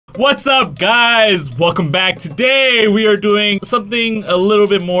What's up, guys? Welcome back. Today we are doing something a little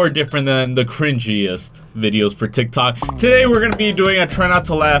bit more different than the cringiest videos for TikTok. Today we're gonna be doing a try not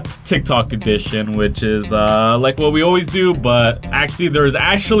to laugh TikTok edition, which is like what we always do, but actually there's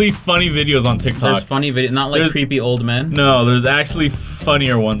actually funny videos on TikTok. There's funny videos, not like creepy old men. No, there's actually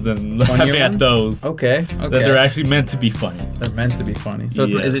funnier ones than laughing at those. Okay. That they're actually meant to be funny. They're meant to be funny. So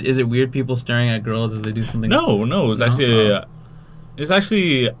Yeah. is it weird people staring at girls as they do something? No, it's actually it's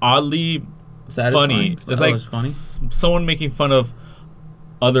actually oddly funny. It's like funny. Someone making fun of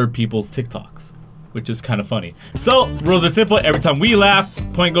other people's TikToks, which is kind of funny. So, rules are simple. Every time we laugh,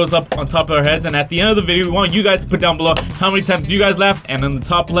 point goes up on top of our heads, and at the end of the video, we want you guys to put down below how many times you guys laugh, and on the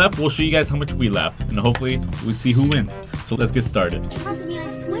top left, we'll show you guys how much we laugh, and hopefully, we see who wins. So let's get started. Trust me, I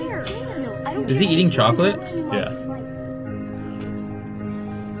swear. No, I don't. Is he eating chocolate? Yeah.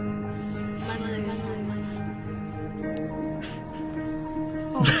 My mother has my life.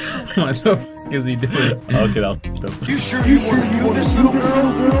 What the f is he doing? Okay, that'll You sure you want to do this, little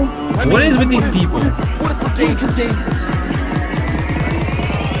girl? What is with these people? What if we're danger?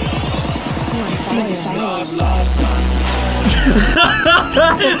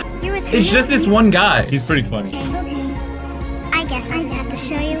 It's just this one guy. He's pretty funny. I guess I just have to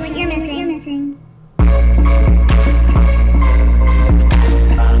show you what you're missing.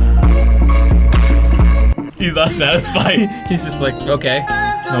 He's not satisfied. He's just like, okay.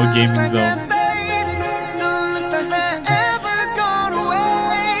 No gaming zone.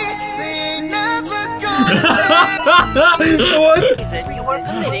 What? You are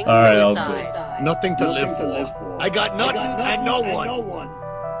committing Alright, that was suicide. Nothing to live for. I got nothing and no one.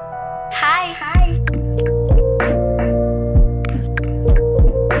 Hi.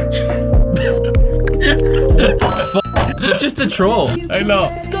 It's just a troll. I know.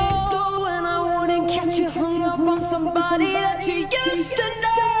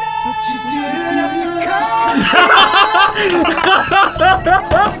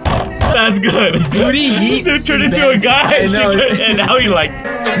 That's good. Dude, he Dude turned into a guy, I know. and now he like.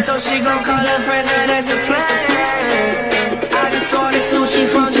 So she gon' call her friends and that's a plan. I just ordered sushi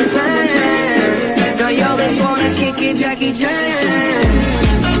from Japan. Girl, you always wanna kick it, Jackie Chan.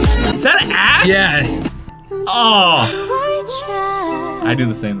 Is that an axe? Yes. Oh. I do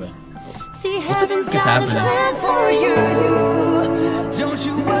the same thing. What the fuck is happening?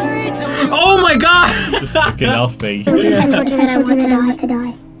 Oh my god! Okay, that was fake. I told you that I want to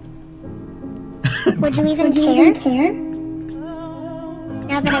die. Would you even care?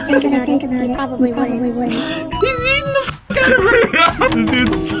 Now that I think about it, you probably wouldn't. He's eating the f out of her. This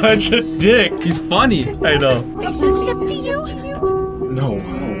dude's such a dick. He's funny. I know. Sensitive to you? No.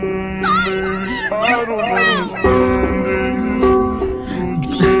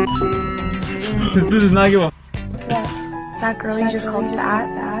 This dude does not give a f. That girl you just called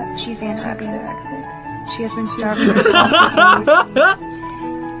fat, she's anorexic. She has been starving herself for days.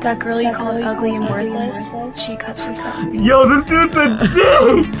 That girl you called ugly and worthless, she cuts herself. Yo, this dude's a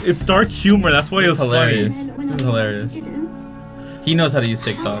dick. It's dark humor. That's why it was Hilarious. funny. This is hilarious. He knows how to use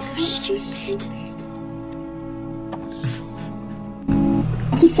TikTok. Stupid.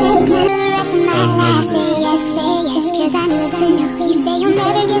 You said again for the rest of my life. Say yes, cause I need to know. You say you'll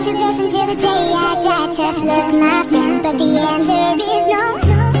never get your blessing till the day I die. Tough luck, my friend, but the answer is no.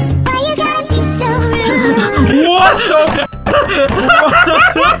 Why you gotta be so rude? What the?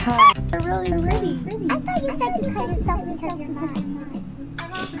 You're really pretty. I thought you said you cut yourself because you're not.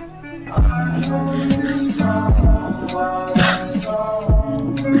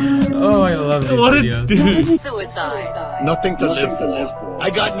 Oh, I love these What a videos. dude. Suicide. Nothing to live for. I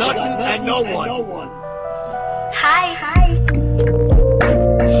got nothing and no one. Hi.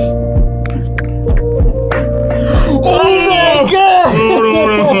 Oh my god!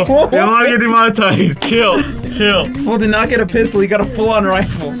 No. You don't want to get demonetized. Chill. Fool did not get a pistol, he got a full-on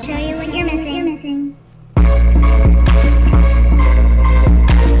rifle. Show you what you're missing.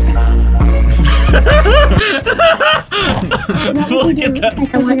 Look at that.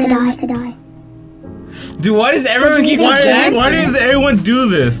 I want to die. Dude, why does everyone keep dancing? Why does everyone do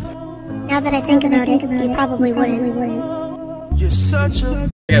this? Now that I think about it, you probably wouldn't. You're such a.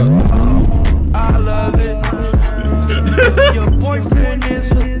 Yeah. I love it. Your boyfriend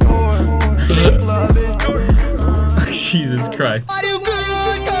is a whore. Love it. Jesus Christ. I do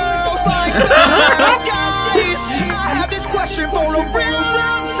good girls like guys. I have this question for a real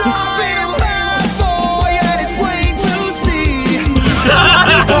long time. Been a bad boy and it's plain to see.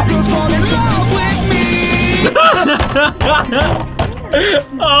 Girls fall in love with me.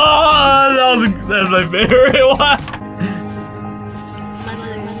 Oh, that's my favorite one. My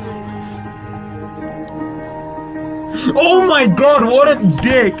mother has my life. Oh my god, what a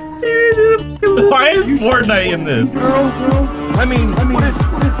dick! Why is Fortnite in this? I mean, what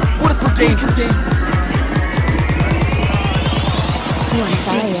if we're dangerous?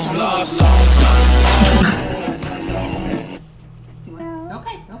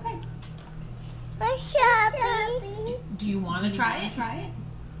 Okay. What's up, baby? Do you want to try it?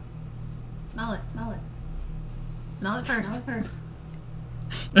 Smell it. Smell it first.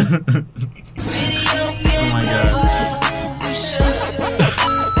 Oh my god.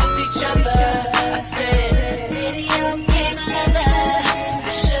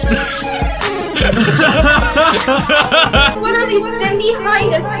 What are these? Sit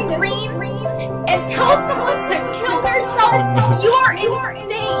behind a screen and tell someone to kill themselves? You are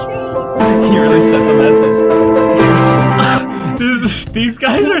insane. He really sent the message. These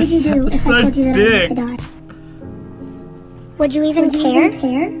guys are such dicks. Would you even care?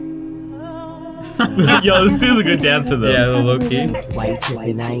 Yo, this dude's a good dancer though. Yeah, the low key. White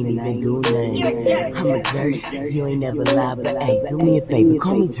chicken, I ain't even do nothing. I'm a jerk. You ain't never lie, but hey, do me a favor.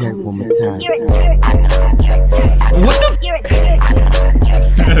 Call me jerk one more time. What the?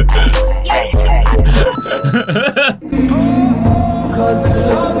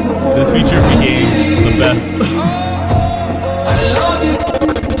 This feature became the best.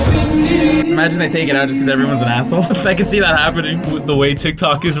 Imagine they take it out just because everyone's an asshole. I can see that happening. With the way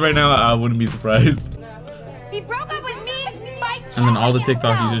TikTok is right now, I wouldn't be surprised. He broke up with me by And then all the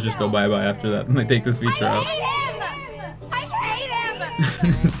TikTok users just go bye-bye after that and they take this feature out. I hate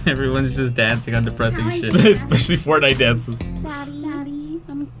him. Everyone's just dancing on depressing shit. Especially Fortnite dances. Daddy,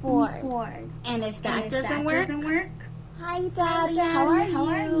 I'm bored. And if that doesn't work, Hi, Daddy. How are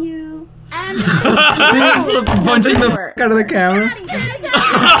you? Just punching the f out of the camera.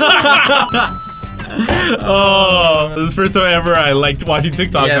 Oh, this is the first time ever I liked watching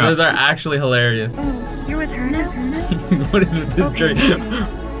TikTok. Yeah, now. those are actually hilarious. You're with her now? What is with this jerk? I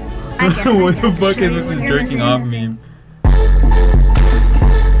guess I What the have to fuck show is you with when this you're jerking missing. off meme?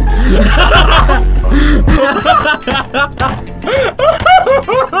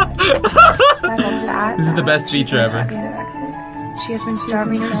 This is the best feature ever. She has been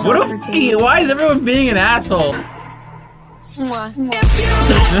starving herself What a for f- days. Why is everyone being an asshole?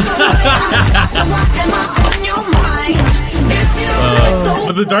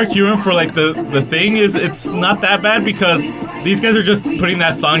 But the dark humor for like the thing is it's not that bad because these guys are just putting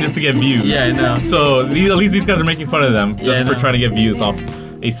that song just to get views. Yeah, I know. So at least these guys are making fun of them just Yeah, I for know. trying to get views off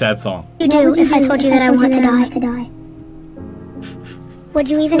a sad song. You do if I told you that I want to die. Would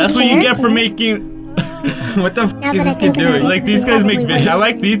you even That's care? what you get for making. What the f Now is that I this kid think about doing? it. Like these guys make. I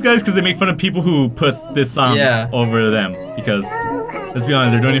like these guys because they make fun of people who put this song Yeah. over them because let's be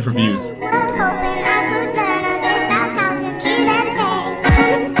honest, they're doing it for views. Hoping I could learn a bit about how to give and take. So I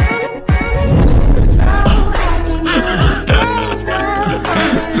can do this strange world.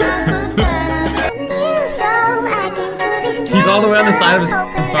 Hoping I could learn a bit from you. So I can do this He's all the way on the side of his strange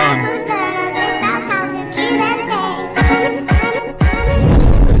world. Hoping I phone. could learn a bit about how to give and take.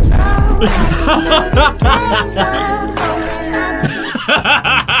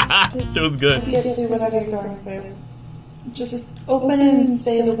 It was good. Get through whatever you're going through. Just open it and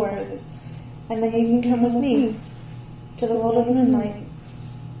say the words, and then you can come with me to the world of moonlight.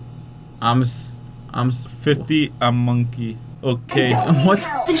 I'm 50, I'm monkey. Okay. what?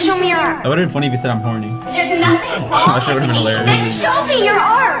 Show me your arm. That would have been funny if you said I'm horny. There's nothing wrong That shit would have been hilarious. Then show me your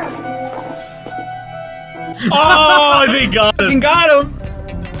arm. Oh, they got us. Got him!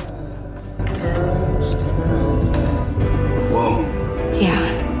 Whoa.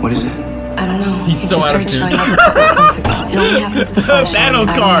 Yeah, What is it? I don't know. He's It so just out of started tune. showing up a couple months ago. It only happens to flash on. Thanos'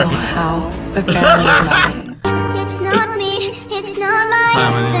 I car. don't know how, but barely remember. It's not me, it's not my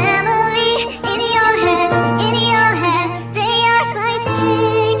Harmony. family. In your head, they are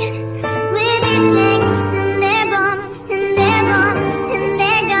fighting with their tanks and their bombs and their bombs and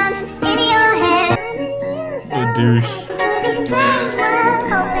their guns. In your head, The douche. to this strange world,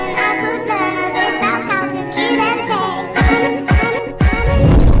 hoping I could learn a bit about how to give and take.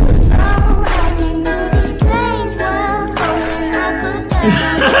 So I can do this strange world, hoping I could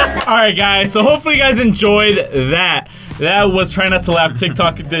learn. Alright guys, so hopefully you guys enjoyed that. That was Try Not to Laugh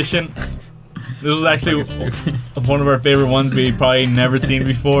TikTok edition. This was actually one of our favorite ones we probably never seen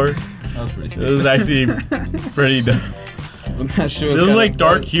before. That was pretty It stupid. was actually pretty dumb. That shit This was kinda like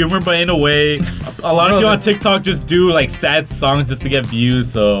dark funny. humor, but in a way, a lot of people on TikTok just do like sad songs just to get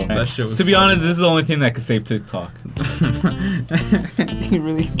views. So That shit was to be funny. honest, this is the only thing that could save TikTok. He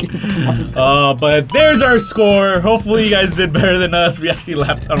really But there's our score. Hopefully you guys did better than us. We actually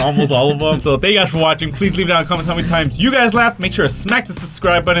laughed on almost all of them. So thank you guys for watching. Please leave down in the comments how many times you guys laughed. Make sure to smack the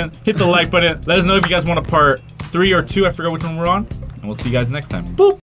subscribe button, hit the like button. Let us know if you guys want a part 3 or 2. I forgot which one we're on. and we'll see you guys next time. Boop!